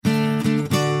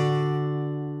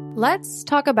Let's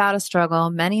talk about a struggle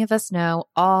many of us know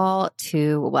all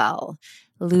too well,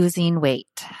 losing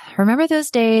weight. Remember those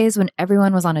days when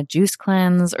everyone was on a juice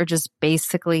cleanse or just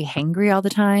basically hangry all the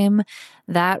time?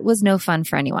 That was no fun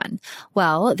for anyone.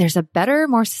 Well, there's a better,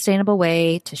 more sustainable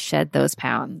way to shed those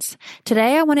pounds.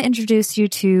 Today, I want to introduce you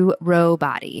to Ro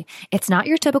Body. It's not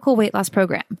your typical weight loss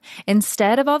program.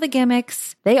 Instead of all the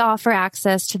gimmicks, they offer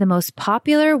access to the most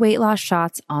popular weight loss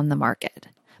shots on the market.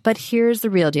 But here's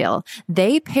the real deal.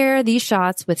 They pair these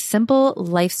shots with simple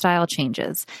lifestyle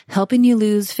changes, helping you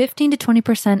lose 15 to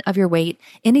 20% of your weight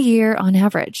in a year on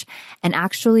average, and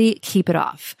actually keep it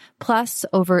off. Plus,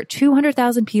 over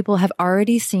 200,000 people have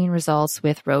already seen results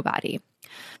with Ro Body.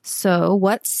 So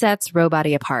what sets Ro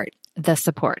Body apart? The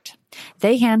support.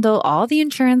 They handle all the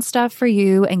insurance stuff for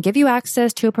you and give you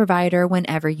access to a provider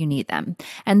whenever you need them.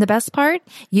 And the best part,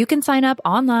 you can sign up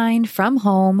online from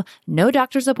home, no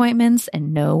doctor's appointments,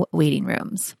 and no waiting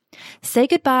rooms. Say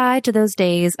goodbye to those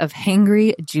days of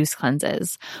hangry juice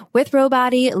cleanses. With Ro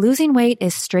Body, losing weight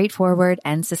is straightforward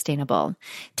and sustainable.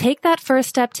 Take that first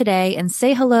step today and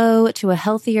say hello to a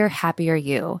healthier, happier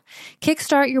you.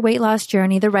 Kickstart your weight loss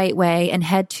journey the right way and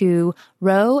head to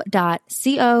ro.co/IDO.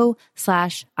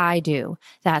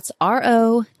 That's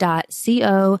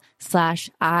ro.co/IDO.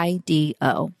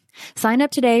 Sign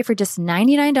up today for just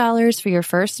 $99 for your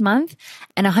first month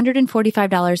and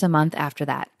 $145 a month after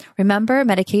that. Remember,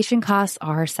 medication costs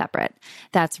are separate.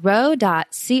 That's ro.co/IDO.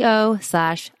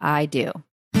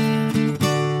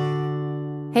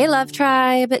 Hey, Love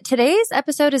Tribe. Today's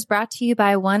episode is brought to you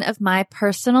by one of my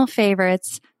personal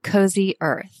favorites, Cozy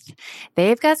Earth.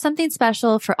 They've got something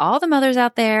special for all the mothers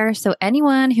out there, so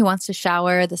anyone who wants to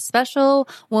shower the special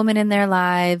woman in their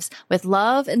lives with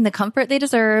love and the comfort they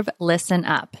deserve, listen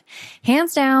up.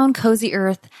 Hands down, Cozy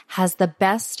Earth has the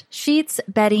best sheets,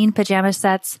 bedding, pajama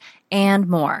sets, and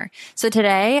more. So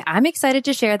today, I'm excited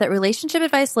to share that Relationship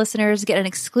Advice listeners get an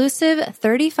exclusive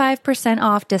 35%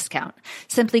 off discount.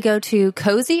 Simply go to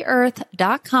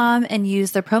CozyEarth.com and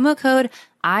use the promo code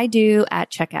I do at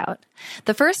checkout.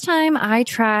 The first time I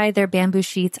tried their bamboo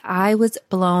sheets, I was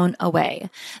blown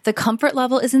away. The comfort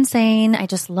level is insane. I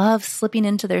just love slipping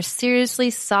into their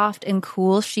seriously soft and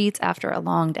cool sheets after a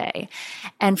long day.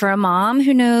 And for a mom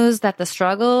who knows that the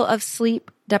struggle of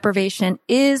sleep deprivation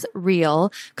is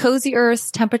real, Cozy Earth's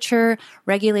temperature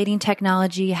regulating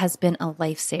technology has been a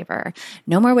lifesaver.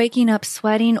 No more waking up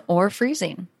sweating or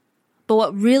freezing. But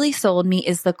what really sold me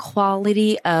is the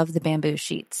quality of the bamboo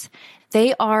sheets.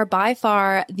 They are by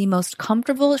far the most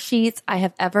comfortable sheets I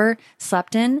have ever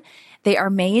slept in. They are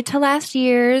made to last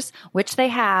years, which they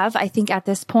have. I think at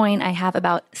this point, I have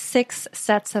about 6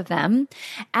 sets of them.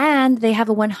 And they have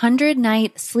a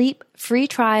 100-night sleep-free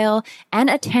trial and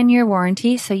a 10-year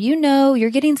warranty, so you know you're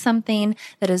getting something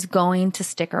that is going to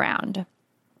stick around.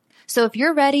 So if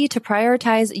you're ready to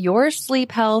prioritize your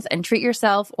sleep health and treat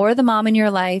yourself or the mom in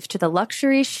your life to the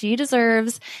luxury she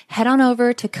deserves, head on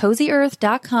over to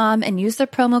CozyEarth.com and use the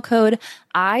promo code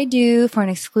IDO for an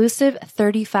exclusive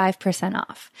 35%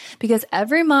 off. Because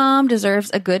every mom deserves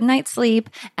a good night's sleep,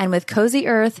 and with Cozy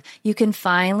Earth, you can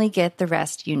finally get the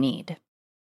rest you need.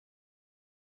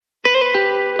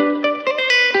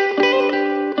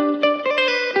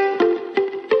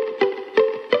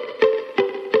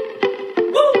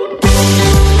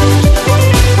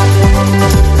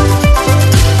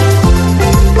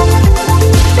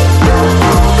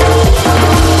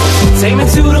 Take me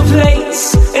to the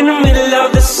place in the middle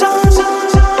of the sun.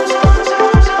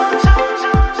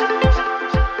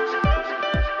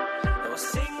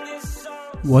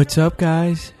 What's up,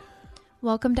 guys?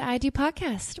 Welcome to I Do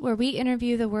Podcast, where we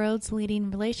interview the world's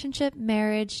leading relationship,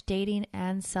 marriage, dating,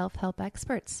 and self-help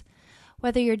experts.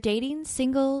 Whether you're dating,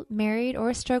 single, married,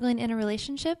 or struggling in a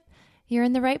relationship, you're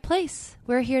in the right place.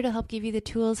 We're here to help give you the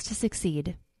tools to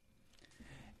succeed.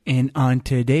 And on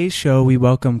today's show, we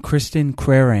welcome Kristen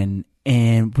Craren,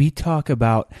 and we talk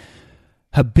about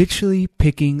habitually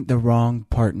picking the wrong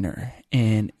partner.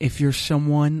 And if you're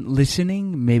someone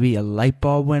listening, maybe a light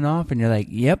bulb went off and you're like,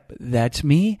 yep, that's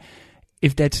me.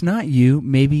 If that's not you,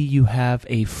 maybe you have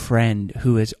a friend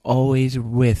who is always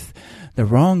with the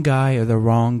wrong guy or the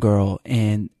wrong girl,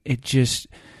 and it just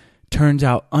turns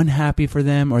out unhappy for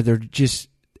them, or they're just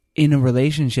in a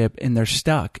relationship and they're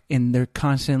stuck and they're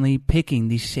constantly picking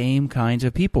these same kinds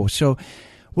of people. So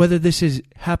whether this is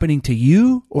happening to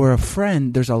you or a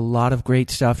friend, there's a lot of great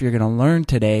stuff you're going to learn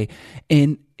today.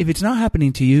 And if it's not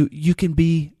happening to you, you can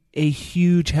be a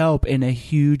huge help and a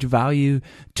huge value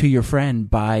to your friend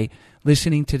by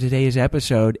listening to today's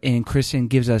episode. And Kristen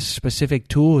gives us specific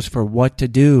tools for what to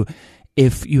do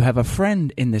if you have a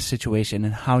friend in this situation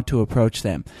and how to approach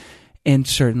them. And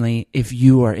certainly if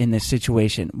you are in this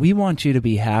situation, we want you to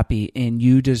be happy and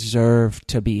you deserve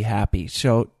to be happy.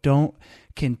 So don't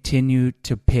continue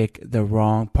to pick the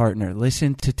wrong partner.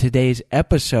 Listen to today's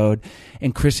episode,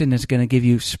 and Kristen is going to give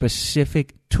you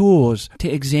specific tools to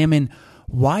examine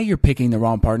why you're picking the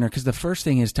wrong partner, because the first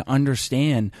thing is to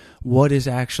understand what is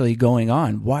actually going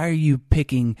on. Why are you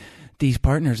picking these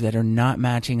partners that are not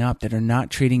matching up, that are not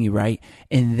treating you right?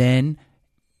 And then,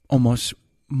 almost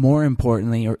more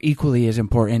importantly, or equally as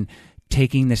important,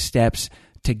 taking the steps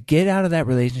to get out of that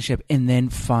relationship and then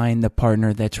find the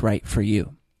partner that's right for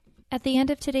you. At the end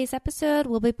of today's episode,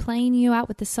 we'll be playing you out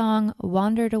with the song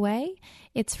Wandered Away.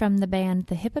 It's from the band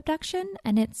The Hip Abduction,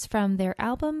 and it's from their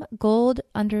album Gold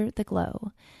Under the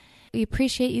Glow. We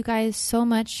appreciate you guys so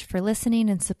much for listening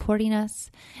and supporting us.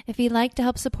 If you'd like to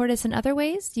help support us in other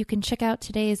ways, you can check out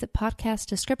today's podcast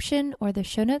description or the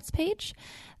show notes page.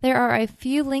 There are a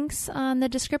few links on the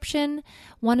description.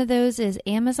 One of those is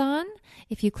Amazon.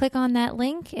 If you click on that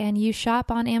link and you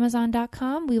shop on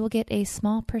Amazon.com, we will get a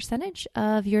small percentage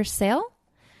of your sale.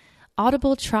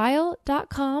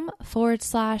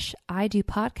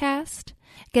 audibletrial.com/I-do-podcast.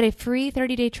 Get a free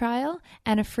 30-day trial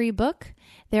and a free book.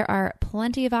 There are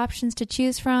plenty of options to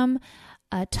choose from.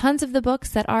 Tons of the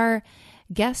books that our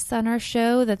guests on our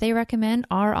show that they recommend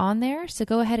are on there. So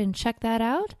go ahead and check that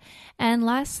out. And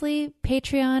lastly,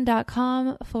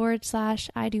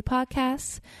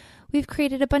 patreon.com/I-do-podcasts. We've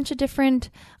created a bunch of different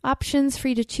options for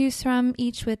you to choose from,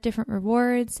 each with different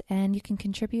rewards, and you can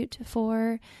contribute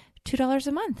for $2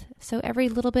 a month. So every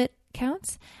little bit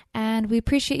counts. And we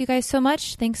appreciate you guys so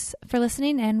much. Thanks for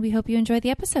listening, and we hope you enjoy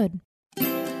the episode.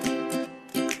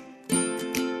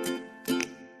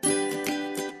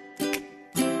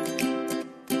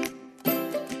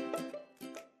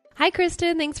 Hi,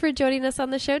 Kristen. Thanks for joining us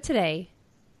on the show today.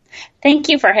 Thank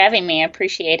you for having me. I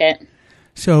appreciate it.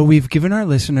 So we've given our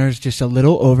listeners just a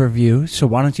little overview. So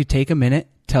why don't you take a minute,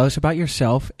 tell us about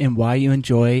yourself and why you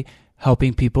enjoy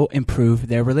helping people improve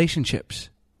their relationships.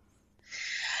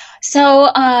 So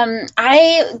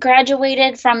I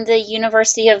graduated from the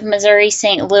University of Missouri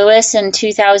St. Louis in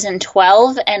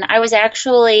 2012, and I was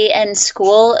actually in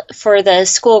school for the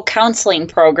school counseling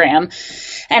program.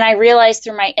 And I realized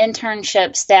through my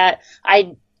internships that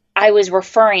I was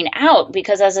referring out,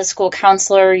 because as a school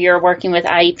counselor, you're working with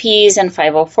IEPs and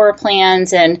 504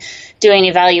 plans and doing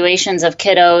evaluations of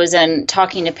kiddos and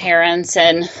talking to parents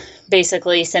and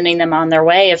basically sending them on their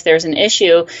way if there's an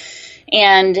issue.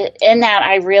 And in that,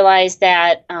 I realized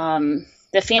that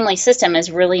the family system is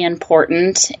really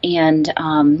important. And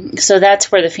so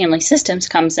that's where the family systems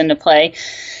comes into play.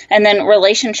 And then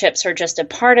relationships are just a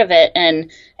part of it. And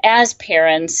as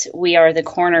parents, we are the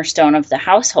cornerstone of the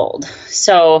household.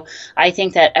 So I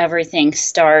think that everything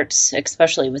starts,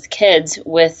 especially with kids,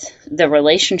 with the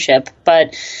relationship.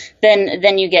 But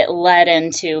then you get led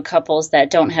into couples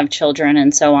that don't have children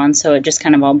and so on. So it just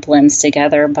kind of all blends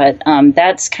together. But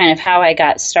that's kind of how I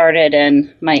got started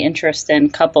in my interest in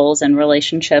couples and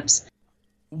relationships.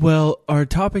 Well, our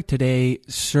topic today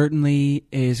certainly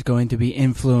is going to be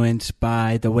influenced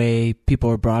by the way people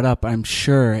are brought up, I'm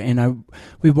sure. And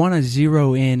we want to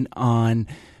zero in on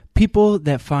people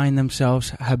that find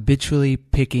themselves habitually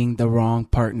picking the wrong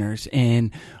partners.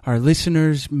 And our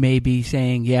listeners may be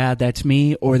saying, yeah, that's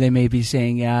me. Or they may be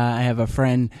saying, yeah, I have a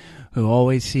friend who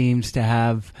always seems to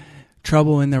have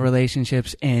trouble in their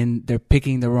relationships and they're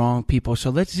picking the wrong people. So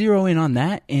let's zero in on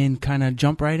that and kind of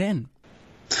jump right in.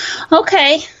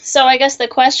 Okay, so I guess the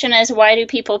question is, why do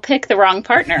people pick the wrong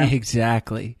partner?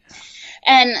 Exactly.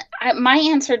 And my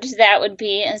answer to that would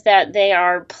be is that they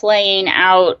are playing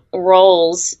out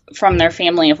roles from their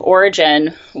family of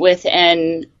origin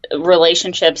within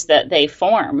relationships that they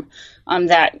form.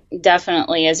 That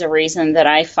definitely is a reason that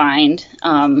I find.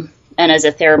 And as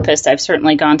a therapist, I've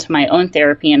certainly gone to my own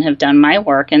therapy and have done my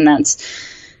work, and that's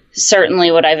certainly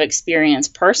what I've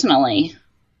experienced personally.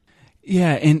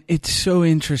 Yeah, and it's so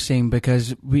interesting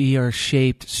because we are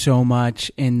shaped so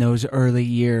much in those early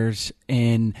years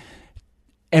and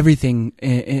everything,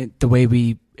 the way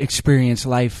we experience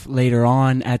life later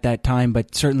on at that time,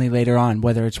 but certainly later on,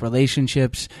 whether it's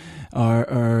relationships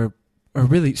or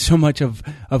really so much of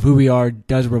who we are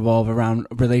does revolve around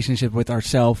relationship with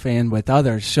ourselves and with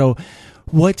others. So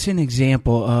what's an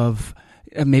example of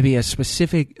maybe a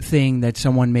specific thing that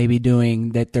someone may be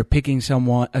doing that they're picking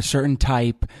someone, a certain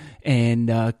type, and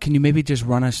can you maybe just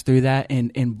run us through that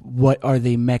and what are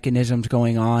the mechanisms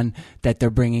going on that they're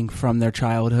bringing from their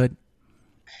childhood?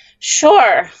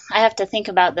 Sure. I have to think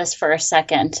about this for a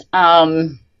second.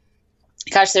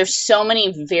 Gosh, there's so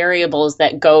many variables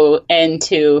that go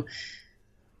into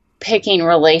picking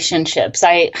relationships.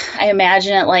 I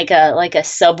imagine it like a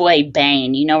Subway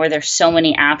Bane, where there's so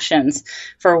many options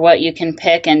for what you can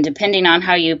pick, and depending on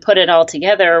how you put it all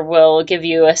together will give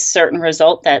you a certain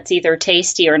result that's either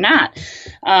tasty or not.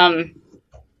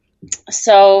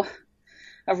 So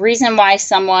a reason why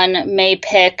someone may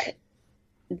pick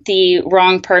the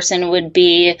wrong person would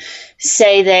be,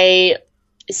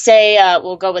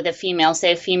 we'll go with a female.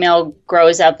 Say a female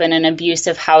grows up in an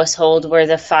abusive household where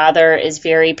the father is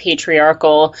very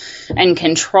patriarchal and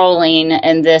controlling,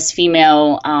 and this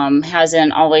female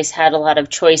hasn't always had a lot of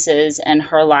choices in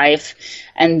her life,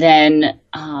 and then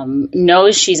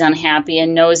knows she's unhappy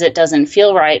and knows it doesn't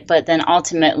feel right, but then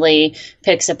ultimately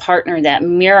picks a partner that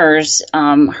mirrors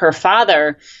her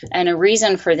father. And a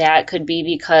reason for that could be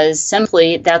because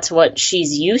simply that's what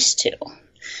she's used to.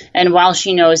 And while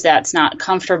she knows that's not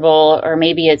comfortable, or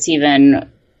maybe it's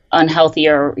even unhealthy,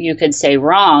 or you could say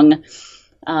wrong,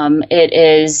 it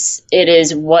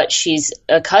is what she's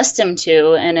accustomed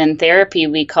to. And in therapy,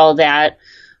 we call that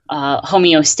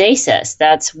homeostasis.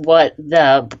 That's what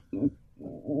the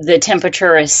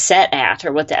temperature is set at,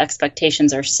 or what the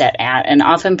expectations are set at. And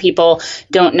often people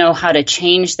don't know how to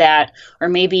change that, or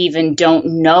maybe even don't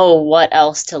know what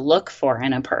else to look for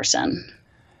in a person.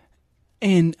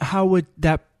 And how would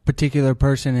that particular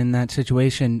person in that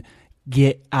situation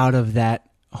get out of that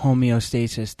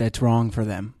homeostasis that's wrong for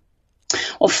them?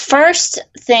 Well, first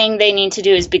thing they need to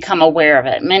do is become aware of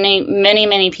it.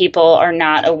 Many people are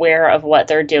not aware of what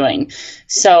they're doing.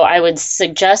 So I would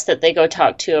suggest that they go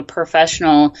talk to a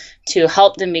professional to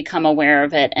help them become aware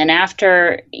of it. And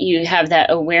after you have that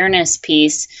awareness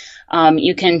piece,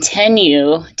 you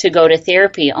continue to go to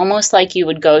therapy, almost like you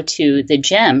would go to the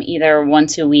gym, either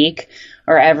once a week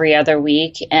or every other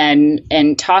week,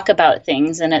 and talk about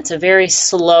things. And it's a very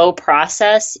slow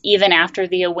process, even after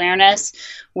the awareness,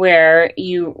 where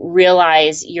you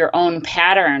realize your own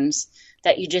patterns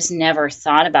that you just never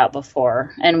thought about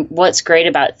before. And what's great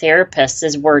about therapists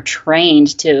is we're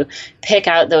trained to pick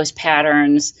out those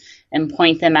patterns and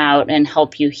point them out and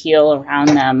help you heal around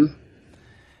them.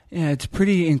 Yeah, it's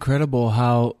pretty incredible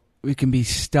how we can be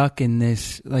stuck in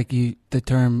this, like the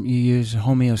term you use,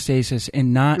 homeostasis,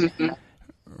 and not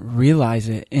realize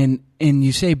it. And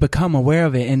you say become aware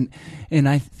of it. And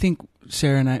I think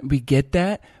Sarah and I, we get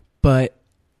that, but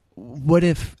what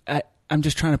if I'm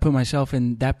just trying to put myself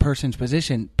in that person's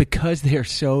position, because they're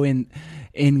so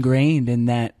ingrained in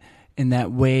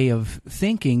that way of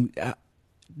thinking,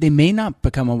 they may not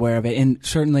become aware of it. And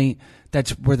certainly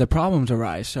that's where the problems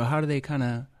arise. So how do they kind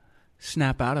of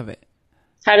snap out of it?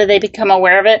 How do they become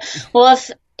aware of it? Well,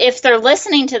 if they're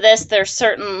listening to this, there's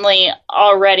certainly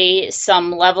already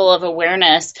some level of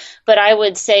awareness. But I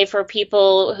would say for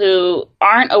people who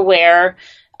aren't aware,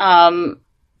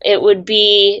 it would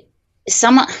be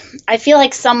I feel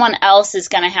like someone else is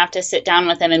going to have to sit down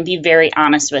with them and be very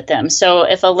honest with them. So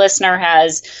if a listener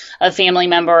has a family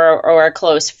member or a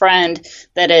close friend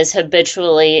that is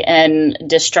habitually in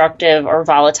destructive or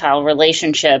volatile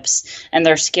relationships, and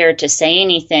they're scared to say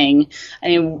anything, I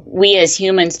mean, we as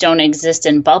humans don't exist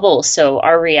in bubbles. So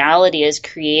our reality is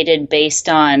created based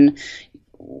on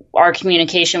our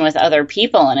communication with other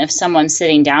people. And if someone's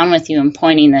sitting down with you and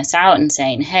pointing this out and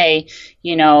saying, hey,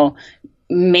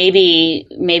 maybe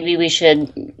we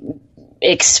should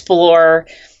explore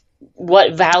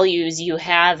what values you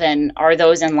have, and are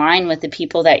those in line with the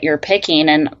people that you're picking?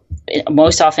 And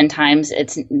most oftentimes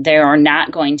they are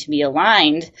not going to be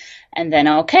aligned. And then,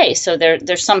 okay, so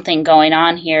there's something going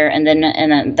on here. And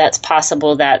then that's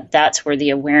possible that's where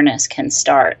the awareness can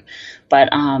start. But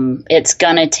it's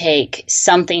going to take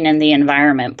something in the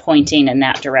environment pointing in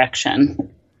that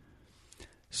direction.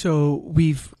 So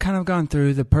we've kind of gone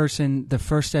through the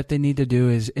first step they need to do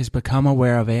is become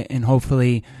aware of it. And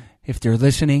hopefully if they're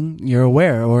listening, you're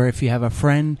aware. Or if you have a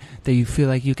friend that you feel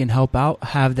like you can help out,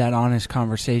 have that honest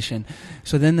conversation.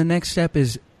 So then the next step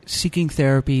is seeking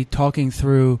therapy, talking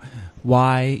through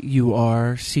why you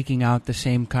are seeking out the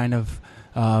same kind of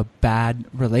bad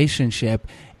relationship.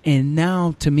 And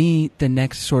now, to me, the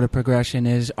next sort of progression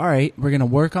is, all right, we're going to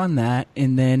work on that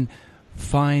and then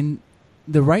find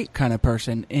the right kind of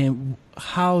person. And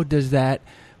how does that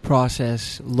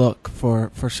process look for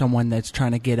someone that's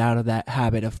trying to get out of that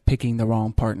habit of picking the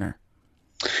wrong partner?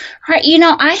 Right.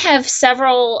 I have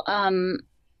several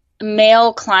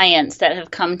male clients that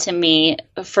have come to me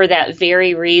for that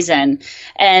very reason.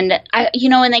 And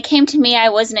when they came to me, I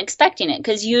wasn't expecting it,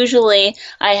 because usually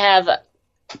I have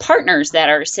partners that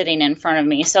are sitting in front of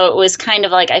me. So it was kind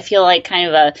of like, I feel like kind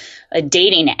of a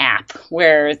dating app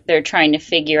where they're trying to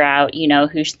figure out,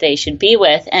 who they should be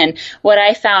with. And what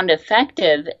I found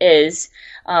effective is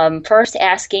first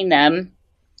asking them,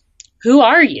 who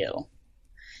are you?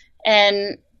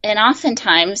 And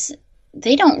oftentimes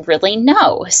they don't really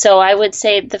know. So I would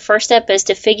say the first step is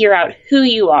to figure out who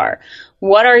you are.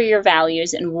 What are your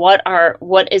values and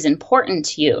what is important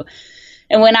to you?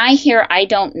 And when I hear I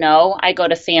don't know, I go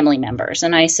to family members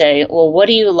and I say, well, what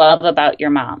do you love about your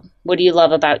mom? What do you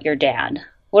love about your dad?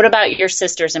 What about your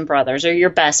sisters and brothers or your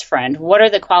best friend? What are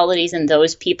the qualities in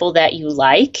those people that you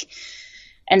like?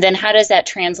 And then how does that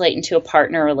translate into a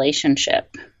partner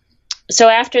relationship? So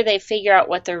after they figure out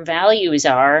what their values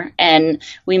are, and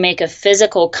we make a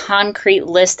physical, concrete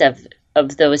list of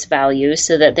those values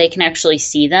so that they can actually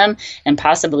see them and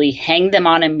possibly hang them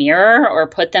on a mirror or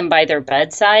put them by their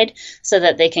bedside so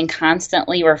that they can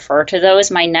constantly refer to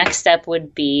those, my next step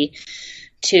would be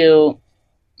to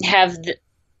have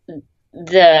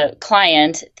the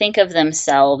client think of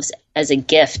themselves as a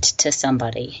gift to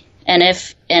somebody. And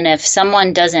if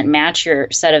someone doesn't match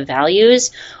your set of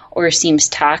values or seems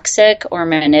toxic or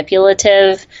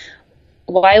manipulative,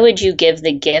 why would you give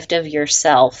the gift of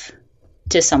yourself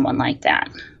to someone like that?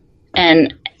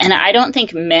 And I don't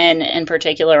think men in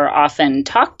particular are often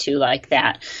talked to like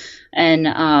that. And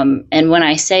when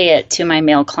I say it to my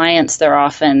male clients, they're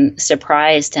often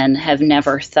surprised and have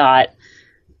never thought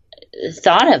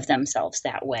of themselves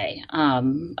that way.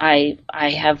 I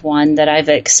have one that I've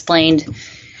explained.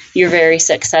 You're very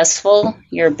successful.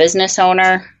 You're a business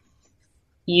owner.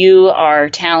 You are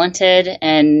talented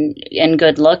and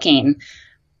good looking.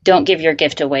 Don't give your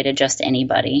gift away to just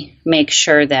anybody. Make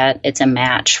sure that it's a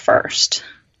match first.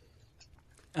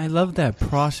 I love that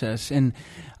process. And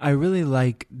I really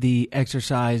like the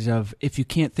exercise of, if you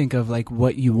can't think of like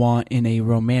what you want in a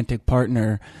romantic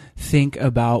partner, think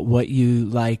about what you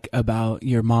like about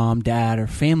your mom, dad, or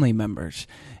family members.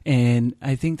 And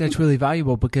I think that's really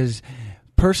valuable because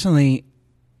personally,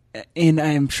 and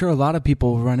I'm sure a lot of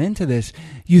people run into this,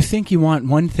 you think you want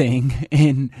one thing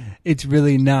and it's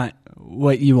really not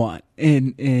what you want.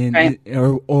 Right.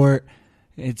 Or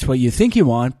it's what you think you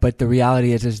want, but the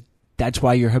reality is that's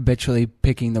why you're habitually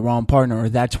picking the wrong partner, or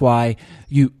that's why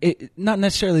not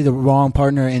necessarily the wrong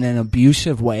partner in an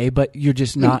abusive way, but you're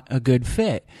just not a good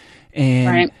fit.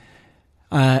 And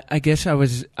I guess I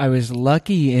was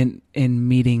lucky in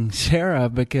meeting Sarah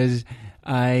because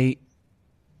I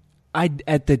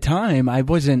at the time I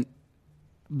wasn't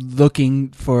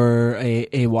looking for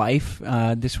a wife.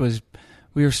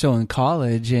 We were still in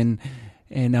college, and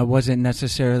I wasn't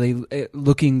necessarily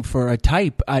looking for a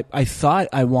type. I thought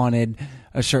I wanted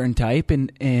a certain type,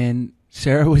 and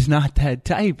Sarah was not that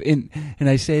type. And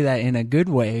I say that in a good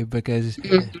way because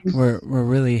we're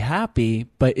really happy.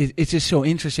 But it's just so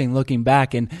interesting looking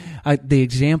back. And the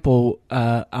example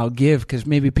I'll give, because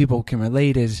maybe people can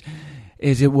relate, is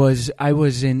I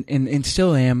was in and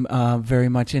still am very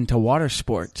much into water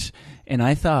sports, and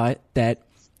I thought that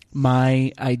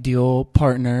my ideal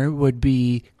partner would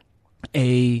be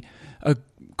a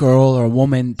girl or a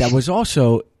woman that was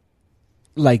also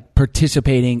like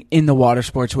participating in the water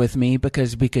sports with me,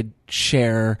 because we could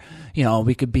share,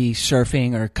 we could be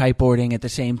surfing or kiteboarding at the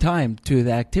same time, two of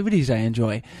the activities I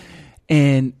enjoy.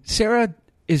 And Sarah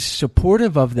is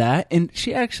supportive of that, and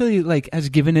she actually has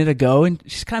given it a go, and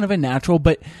she's kind of a natural,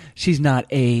 but she's not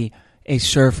a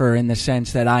surfer in the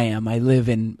sense that I am. I live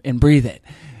and breathe it.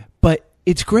 But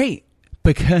it's great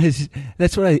because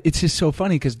it's just so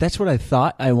funny because that's what I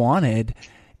thought I wanted.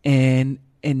 And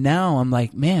now I'm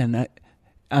like, man,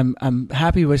 I'm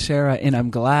happy with Sarah, and I'm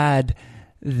glad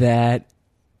that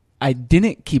I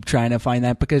didn't keep trying to find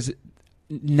that, because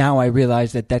now I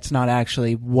realize that that's not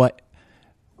actually what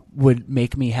would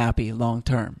make me happy long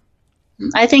term.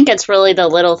 I think it's really the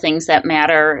little things that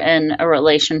matter in a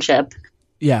relationship.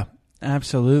 Yeah,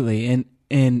 absolutely.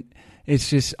 And it's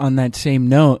just on that same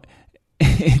note,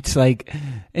 it's like,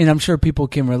 and I'm sure people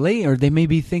can relate, or they may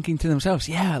be thinking to themselves,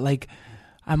 yeah, like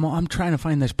I'm trying to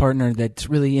find this partner that's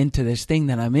really into this thing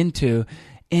that I'm into,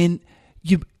 and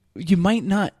you might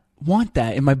not want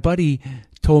that. And my buddy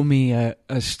told me a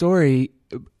story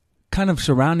kind of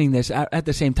surrounding this. At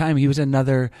the same time, he was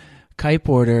another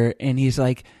kiteboarder, and he's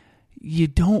like, you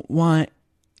don't want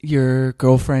your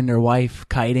girlfriend or wife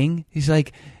kiting. He's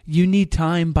like, you need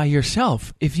time by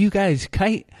yourself. If you guys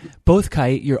both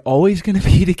kite, you're always going to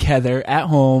be together at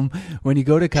home when you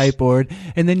go to kiteboard,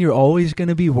 and then you're always going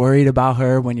to be worried about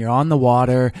her when you're on the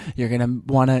water. You're going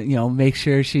to want to, make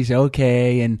sure she's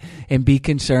okay and be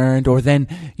concerned, or then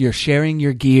you're sharing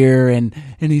your gear, and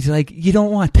he's like, you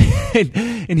don't want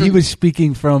that. And he was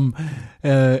speaking from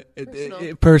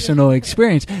personal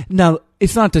experience. Now,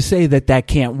 it's not to say that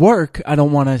can't work. I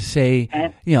don't want to say,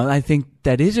 I think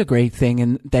that is a great thing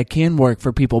and that can work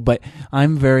for people, but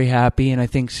I'm very happy, and I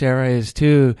think Sarah is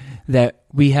too, that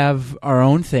we have our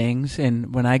own things,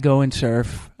 and when I go and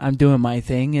surf, I'm doing my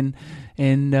thing,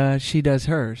 and she does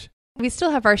hers. We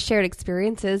still have our shared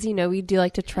experiences. You know, we do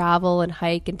like to travel and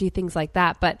hike and do things like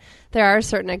that, but there are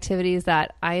certain activities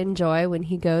that I enjoy when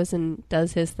he goes and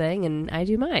does his thing and I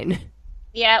do mine.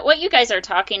 Yeah, what you guys are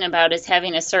talking about is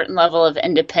having a certain level of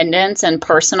independence and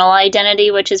personal identity,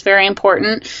 which is very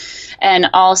important. And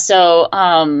also,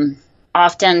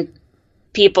 often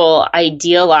people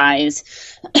idealize,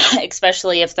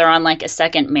 especially if they're on like a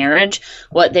second marriage,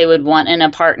 what they would want in a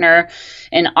partner.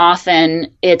 And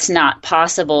often it's not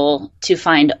possible to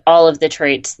find all of the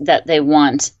traits that they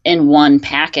want in one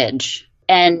package.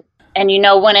 And you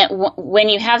know, when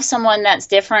you have someone that's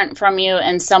different from you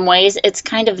in some ways, it's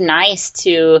kind of nice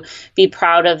to be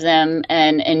proud of them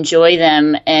and enjoy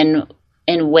them in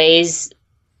ways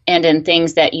and in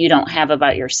things that you don't have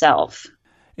about yourself.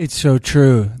 It's so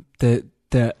true.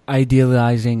 The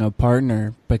idealizing a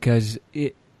partner, because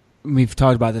we've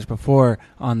talked about this before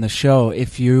on the show.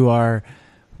 If you are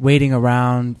waiting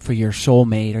around for your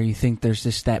soulmate, or you think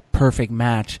there's that perfect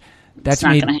match, that's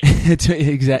made.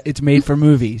 It's made for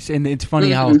movies, and it's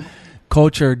funny how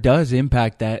culture does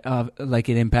impact that. Like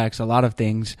it impacts a lot of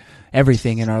things,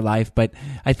 everything in our life. But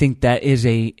I think that is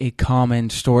a common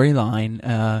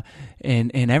storyline.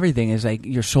 And everything is like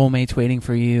your soulmate's waiting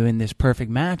for you in this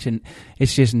perfect match, and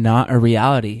it's just not a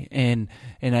reality. And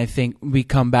I think we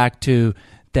come back to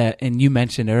that, and you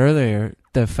mentioned earlier,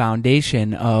 the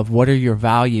foundation of what are your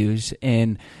values,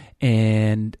 and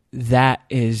that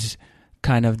is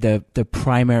kind of the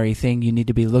primary thing you need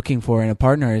to be looking for in a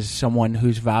partner, is someone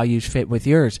whose values fit with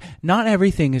yours. Not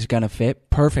everything is going to fit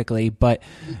perfectly, but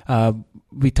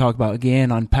we talk about again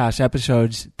on past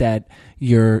episodes that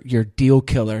your deal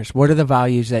killers. What are the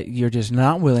values that you're just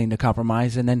not willing to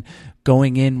compromise? And then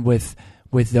going in with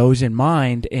those in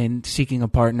mind and seeking a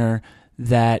partner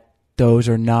that those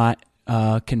are not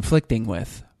conflicting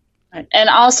with. And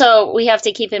also we have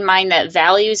to keep in mind that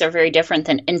values are very different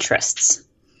than interests.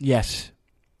 Yes.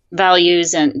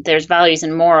 Values, and there's values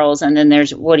and morals, and then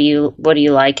there's what do you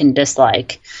like and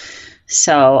dislike.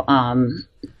 So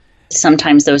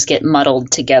sometimes those get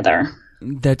muddled together.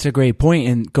 That's a great point.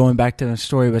 And going back to the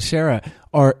story with Sarah,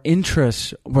 our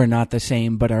interests were not the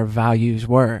same, but our values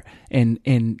were.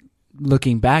 And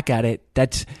looking back at it,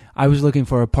 I was looking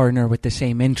for a partner with the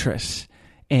same interests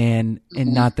and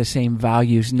not the same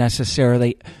values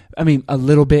necessarily. I mean, a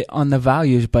little bit on the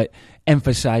values, but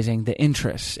emphasizing the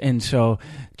interests. And so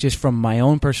just from my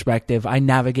own perspective, I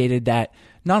navigated that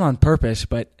not on purpose,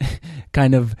 but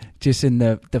kind of just in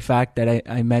the fact that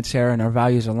I met Sarah and our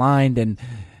values aligned. And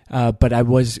but I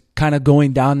was kind of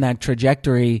going down that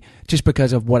trajectory just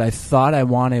because of what I thought I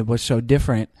wanted was so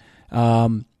different.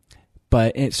 So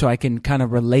I can kind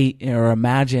of relate or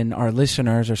imagine our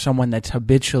listeners or someone that's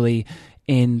habitually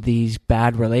in these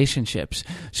bad relationships.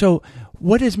 So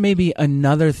what is maybe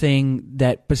another thing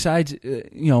that besides,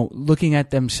 looking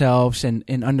at themselves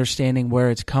and understanding where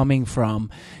it's coming from,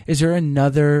 is there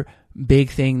another big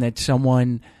thing that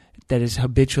someone that is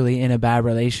habitually in a bad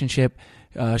relationship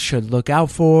should look out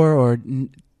for or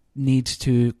needs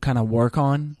to kind of work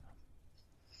on?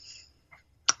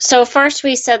 So first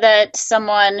we said that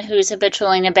someone who's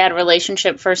habitually in a bad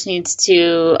relationship first needs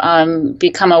to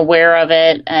become aware of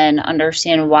it and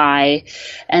understand why.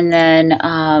 And then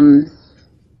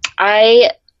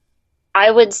I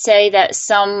would say that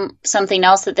something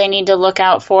else that they need to look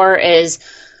out for is,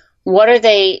 what are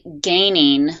they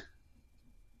gaining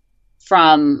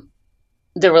from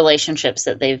the relationships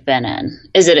that they've been in?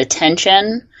 Is it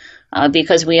attention?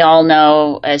 Because we all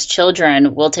know as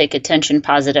children, we'll take attention,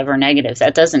 positive or negative.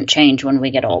 That doesn't change when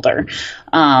we get older.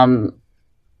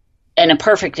 And a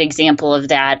perfect example of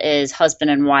that is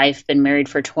husband and wife, been married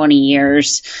for 20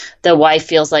 years. The wife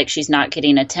feels like she's not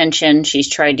getting attention. She's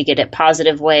tried to get it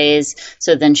positive ways.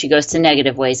 So then she goes to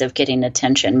negative ways of getting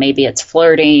attention. Maybe it's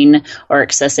flirting or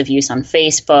excessive use on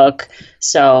Facebook.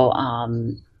 So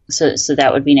that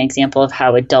would be an example of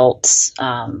how adults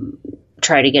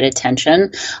try to get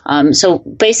attention. So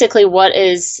basically, what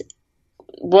is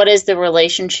the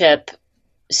relationship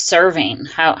serving?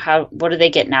 What are they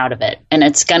getting out of it? And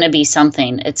it's going to be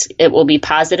something. It will be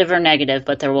positive or negative,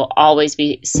 but there will always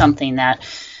be something that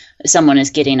someone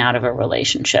is getting out of a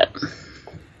relationship.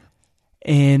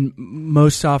 And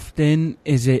most often,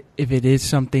 if it is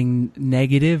something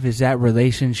negative, is that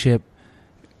relationship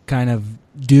kind of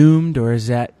doomed, or is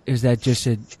that just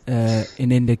an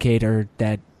indicator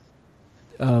that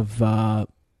of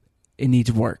it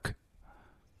needs work?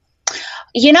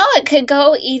 It could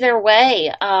go either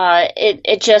way.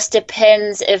 It just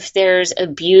depends if there's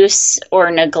abuse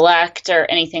or neglect or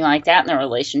anything like that in the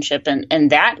relationship. And in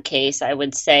that case, I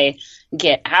would say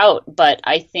get out. But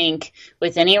I think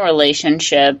with any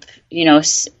relationship,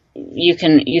 you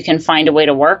can find a way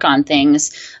to work on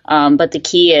things. But the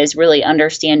key is really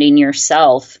understanding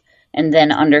yourself and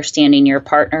then understanding your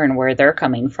partner and where they're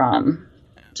coming from.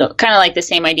 So kind of like the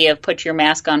same idea of put your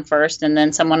mask on first and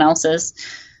then someone else's.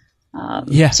 So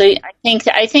I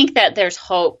think that there's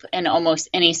hope in almost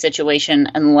any situation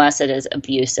unless it is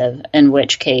abusive, in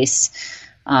which case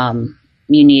you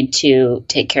need to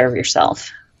take care of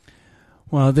yourself.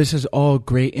 Well, this is all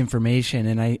great information,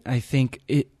 and I think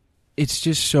it's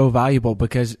just so valuable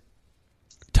because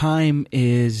time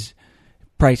is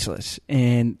priceless,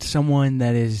 and someone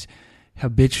that is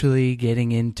habitually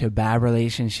getting into bad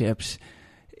relationships,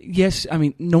 yes, I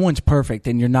mean, no one's perfect,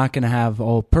 and you're not going to have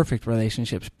all perfect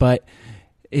relationships, but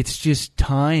it's just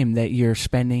time that you're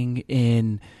spending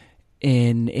in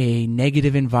a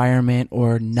negative environment,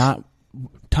 or not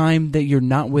time that you're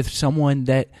not with someone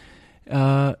that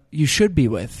you should be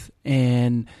with.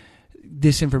 And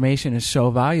this information is so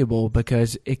valuable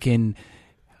because it can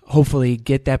hopefully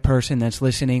get that person that's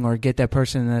listening, or get that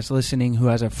person that's listening who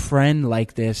has a friend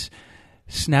like this,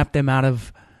 snap them out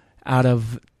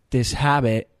of this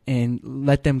habit and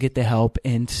let them get the help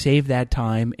and save that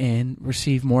time and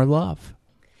receive more love.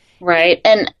 Right.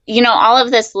 And, all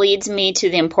of this leads me to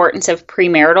the importance of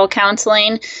premarital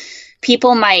counseling.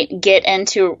 People might get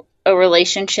into a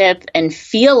relationship and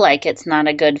feel like it's not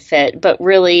a good fit, but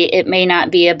really it may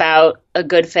not be about a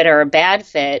good fit or a bad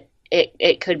fit.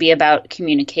 It could be about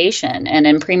communication. And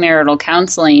in premarital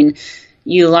counseling,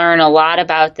 you learn a lot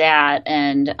about that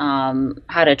and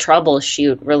how to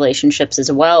troubleshoot relationships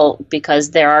as well,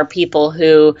 because there are people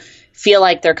who feel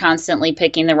like they're constantly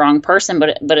picking the wrong person,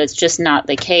 but it's just not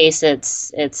the case.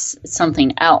 It's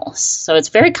something else. So it's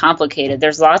very complicated.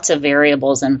 There's lots of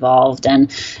variables involved,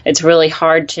 and it's really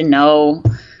hard to know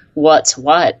what's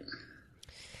what.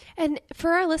 And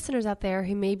for our listeners out there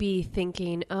who may be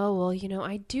thinking, oh, well,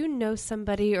 I do know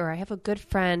somebody, or I have a good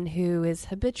friend who is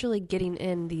habitually getting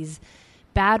in these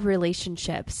bad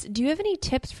relationships. Do you have any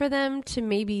tips for them to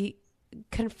maybe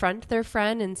confront their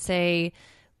friend and say,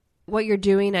 what you're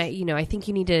doing, I think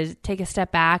you need to take a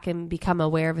step back and become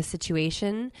aware of a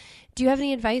situation? Do you have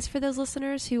any advice for those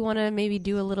listeners who want to maybe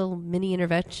do a little mini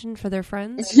intervention for their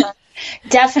friends?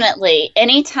 Definitely.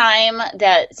 Anytime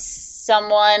that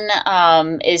someone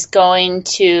is going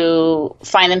to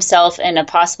find themselves in a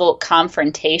possible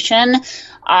confrontation,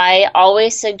 I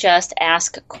always suggest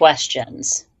ask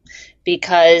questions.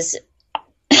 Because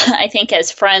I think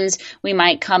as friends, we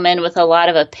might come in with a lot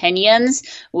of opinions,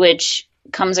 which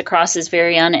comes across as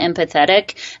very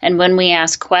unempathetic. And when we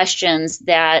ask questions,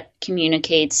 that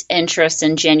communicates interest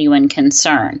and genuine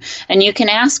concern. And you can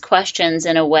ask questions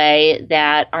in a way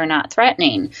that are not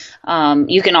threatening.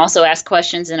 You can also ask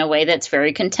questions in a way that's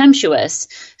very contemptuous.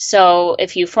 So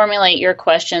if you formulate your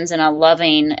questions in a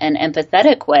loving and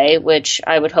empathetic way, which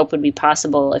I would hope would be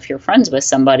possible if you're friends with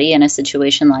somebody in a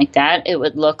situation like that, it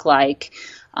would look like,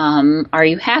 are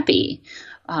you happy?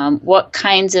 What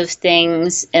kinds of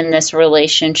things in this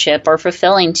relationship are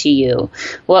fulfilling to you?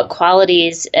 What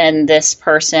qualities in this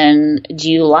person do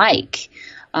you like?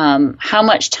 How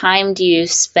much time do you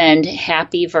spend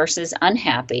happy versus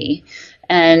unhappy?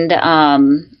 And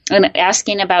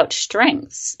asking about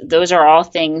strengths. Those are all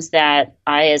things that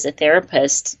I, as a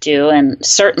therapist, do, and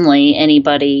certainly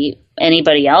anybody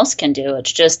else can do.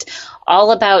 It's just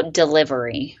all about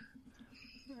delivery.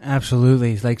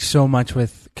 Absolutely. Like so much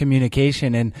with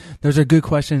communication, and those are good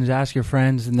questions to ask your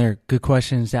friends, and they're good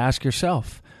questions to ask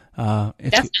yourself.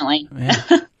 Definitely.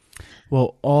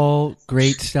 Well, all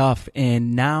great stuff.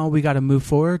 And now we got to move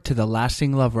forward to the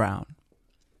lasting love round.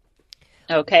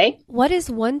 Okay. What is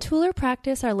one tool or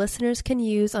practice our listeners can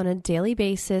use on a daily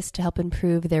basis to help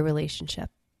improve their relationship?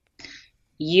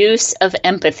 Use of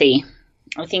empathy.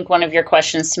 I think one of your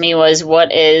questions to me was,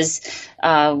 what is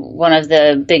one of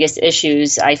the biggest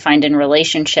issues I find in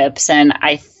relationships? And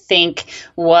I think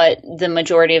what the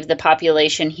majority of the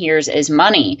population hears is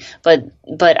money, but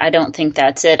I don't think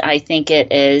that's it. I think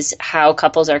it is how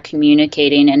couples are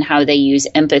communicating and how they use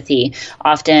empathy.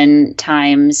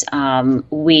 Oftentimes,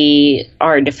 we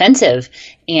are defensive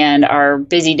and are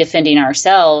busy defending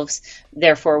ourselves.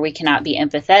 Therefore, we cannot be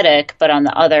empathetic, but on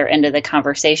the other end of the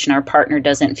conversation, our partner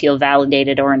doesn't feel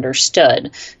validated or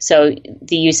understood. So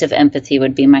the use of empathy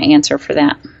would be my answer for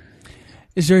that.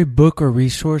 Is there a book or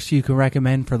resource you can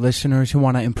recommend for listeners who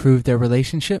want to improve their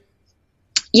relationship?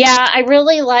 Yeah, I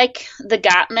really like the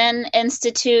Gottman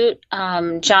Institute.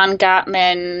 John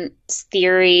Gottman's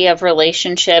theory of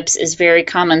relationships is very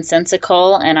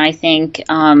commonsensical, and I think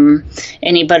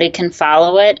anybody can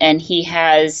follow it. And he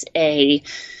has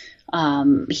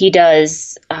he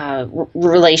does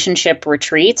relationship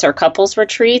retreats or couples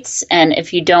retreats. And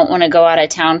if you don't want to go out of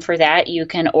town for that, you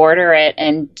can order it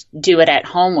and do it at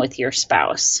home with your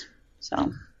spouse.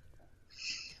 So.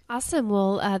 Awesome.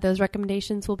 Well, those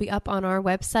recommendations will be up on our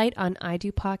website on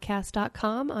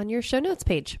idopodcast.com on your show notes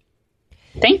page.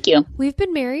 Thank you. We've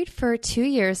been married for 2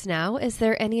 years now. Is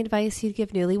there any advice you'd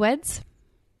give newlyweds?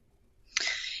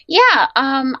 Yeah,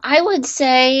 I would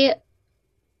say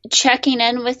checking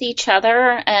in with each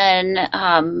other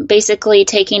and basically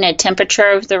taking a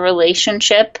temperature of the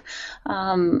relationship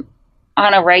on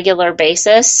a regular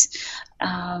basis,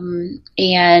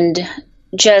 and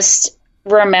just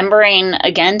remembering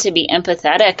again to be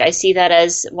empathetic. I see that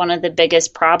as one of the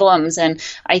biggest problems, and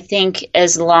I think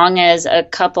as long as a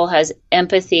couple has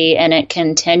empathy and it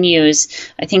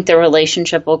continues, I think the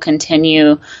relationship will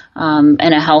continue in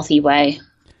a healthy way.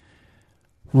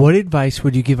 What advice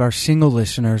would you give our single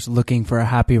listeners looking for a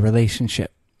happy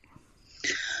relationship?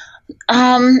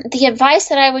 The advice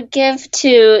that I would give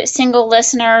to single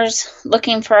listeners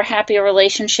looking for a happy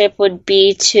relationship would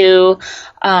be to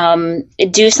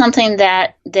do something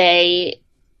that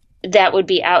would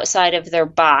be outside of their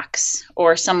box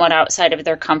or somewhat outside of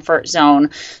their comfort zone.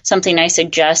 Something I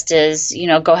suggest is,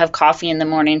 go have coffee in the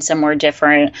morning somewhere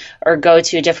different or go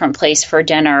to a different place for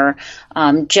dinner,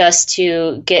 just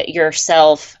to get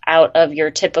yourself out of your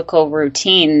typical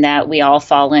routine that we all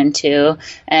fall into.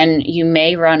 And you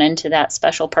may run into that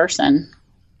special person.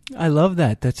 I love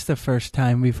that. That's the first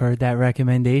time we've heard that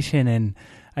recommendation. And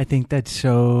I think that's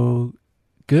so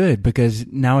good because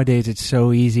nowadays it's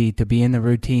so easy to be in the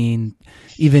routine,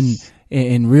 even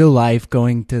in real life,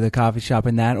 going to the coffee shop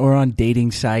and that, or on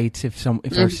dating sites if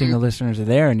our single listeners are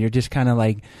there, and you're just kind of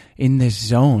like in this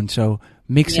zone. So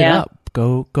mix it up,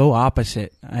 go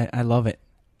opposite. I love it.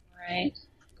 Right.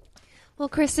 Well,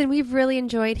 Kristen, we've really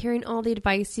enjoyed hearing all the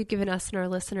advice you've given us and our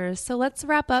listeners. So let's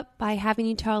wrap up by having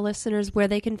you tell listeners where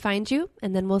they can find you,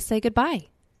 and then we'll say goodbye.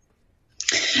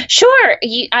 Sure.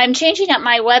 I'm changing up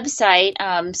my website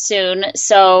soon,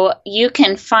 so you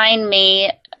can find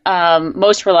me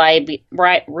most reliably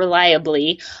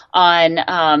on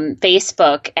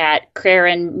Facebook at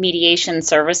Craren Mediation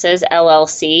Services,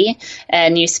 LLC,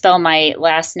 and you spell my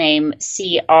last name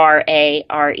Craren.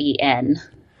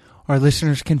 Our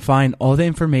listeners can find all the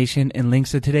information and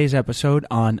links to today's episode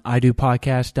on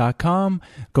idopodcast.com.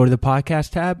 Go to the podcast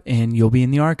tab, and you'll be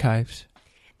in the archives.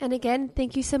 And again,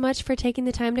 thank you so much for taking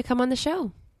the time to come on the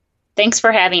show. Thanks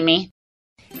for having me.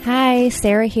 Hi,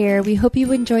 Sarah here. We hope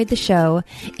you enjoyed the show.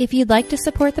 If you'd like to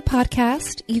support the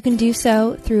podcast, you can do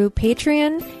so through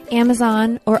Patreon,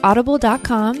 Amazon, or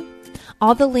Audible.com.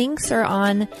 All the links are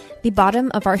on the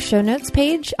bottom of our show notes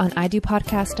page on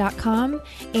idopodcast.com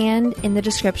and in the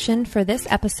description for this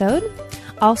episode.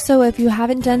 Also, if you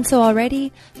haven't done so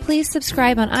already, please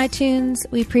subscribe on iTunes.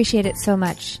 We appreciate it so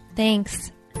much.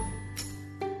 Thanks.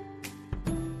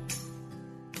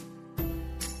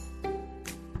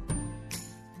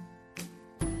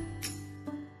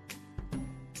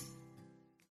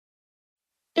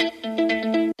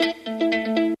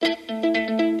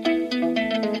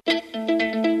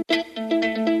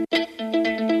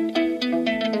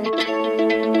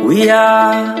 We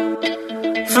are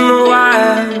from the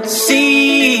wild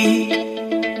sea,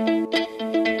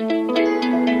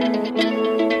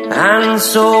 and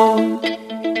so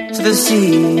to the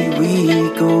sea we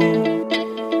go.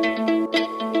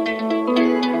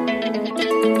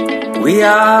 We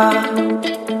are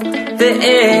the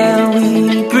air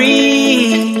we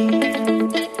breathe.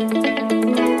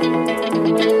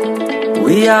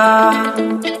 We are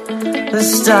the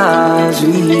stars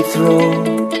we throw.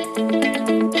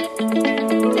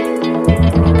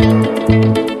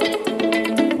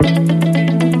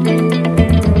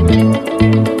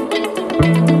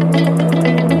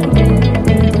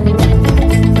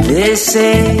 They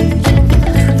say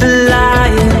the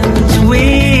lions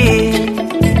win.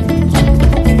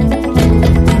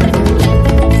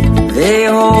 They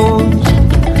hold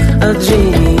a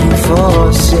dream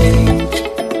for sage.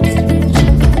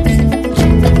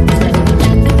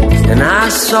 And I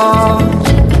saw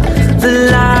the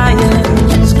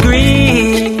lions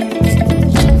grin.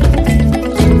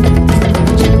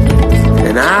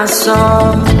 And I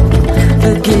saw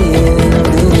the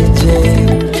gilded jade.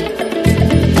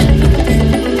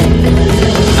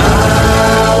 I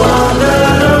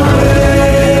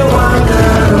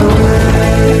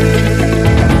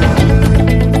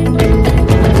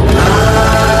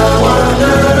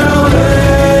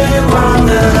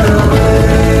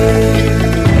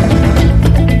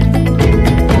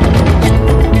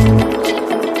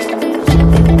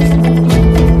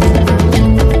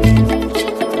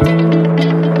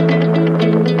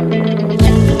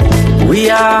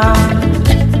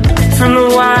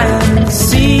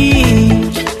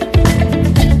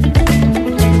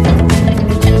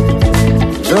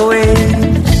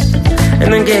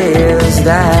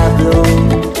tableau.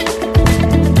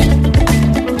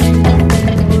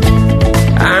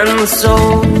 And so,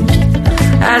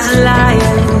 as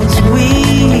lions,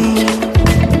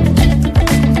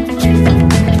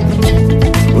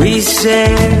 we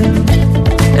sail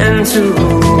into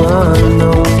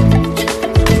unknown.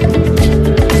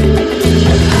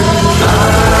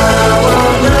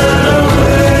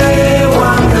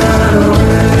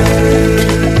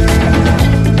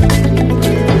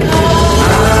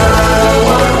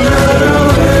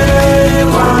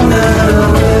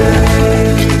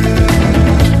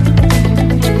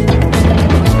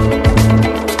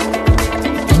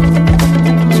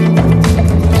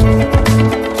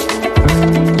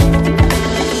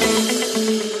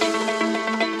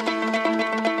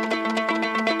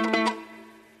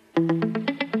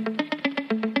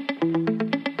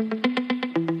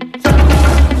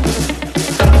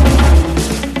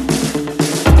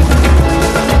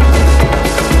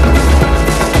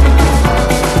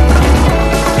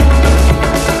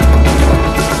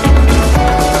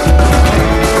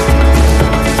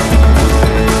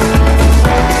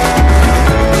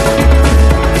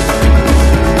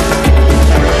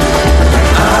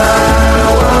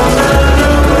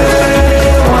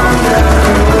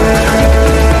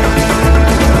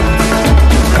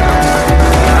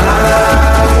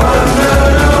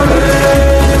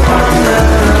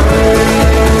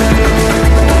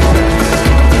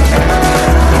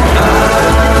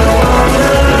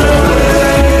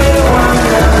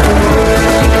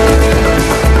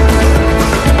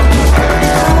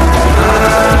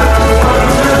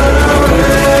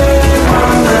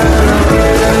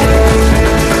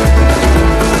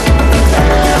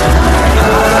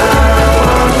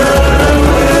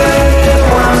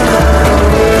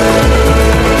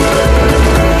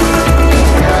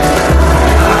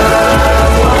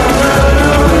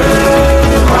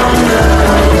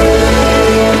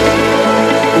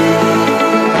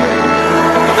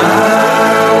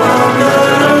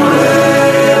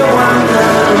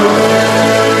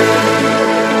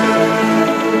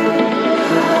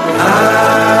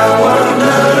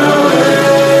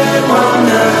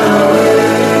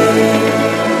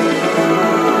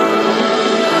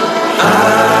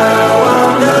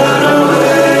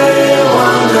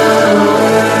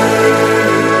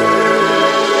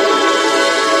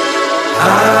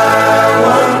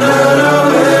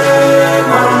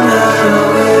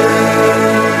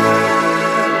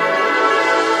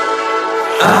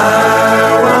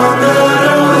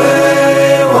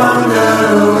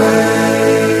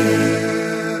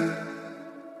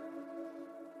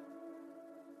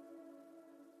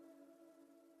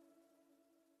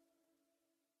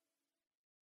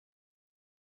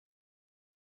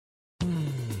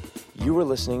 You were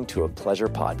listening to a Pleasure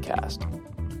Podcast.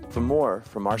 For more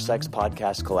from our Sex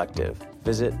Podcast Collective,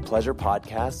 visit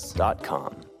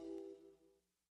pleasurepodcasts.com.